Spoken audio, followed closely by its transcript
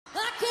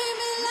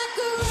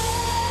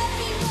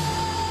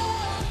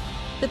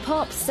The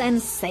pop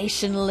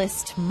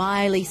sensationalist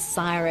Miley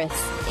Cyrus,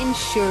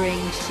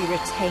 ensuring she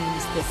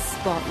retains the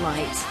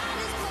spotlight.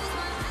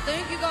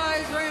 Thank you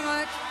guys very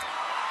much.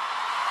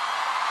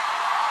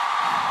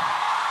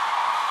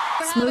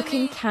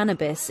 Smoking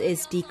cannabis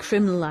is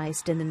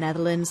decriminalised in the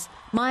Netherlands.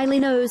 Miley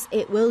knows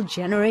it will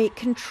generate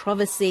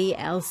controversy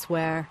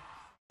elsewhere.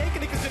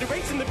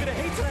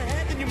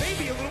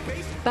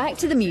 Back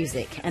to the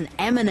music, and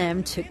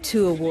Eminem took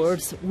 2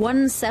 awards,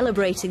 one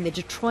celebrating the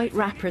Detroit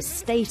rapper's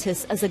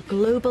status as a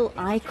global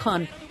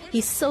icon.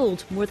 He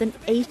sold more than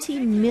 80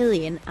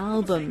 million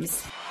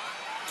albums.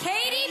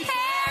 Katy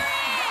Perry!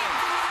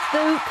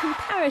 Though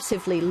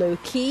comparatively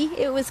low-key,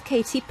 it was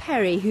Katy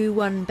Perry who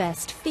won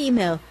Best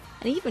Female,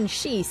 and even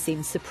she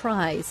seemed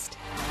surprised.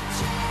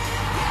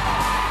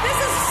 This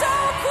is so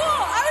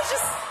cool! I was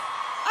just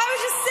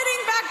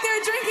sitting back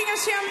there drinking a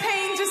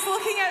champagne, just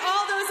looking at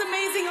all those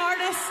amazing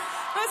artists.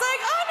 I was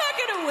like, I'm not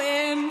gonna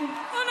win.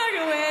 I'm not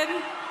gonna win.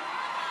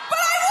 But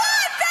I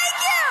won! Thank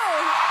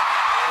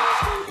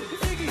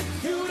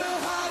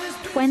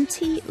you!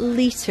 20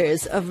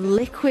 litres of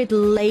liquid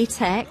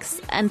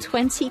latex and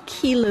 20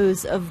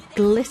 kilos of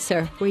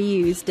glitter were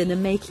used in the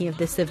making of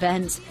this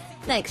event.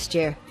 Next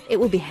year, it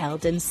will be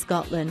held in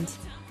Scotland.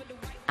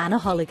 Anna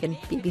Holligan,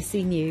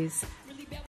 BBC News.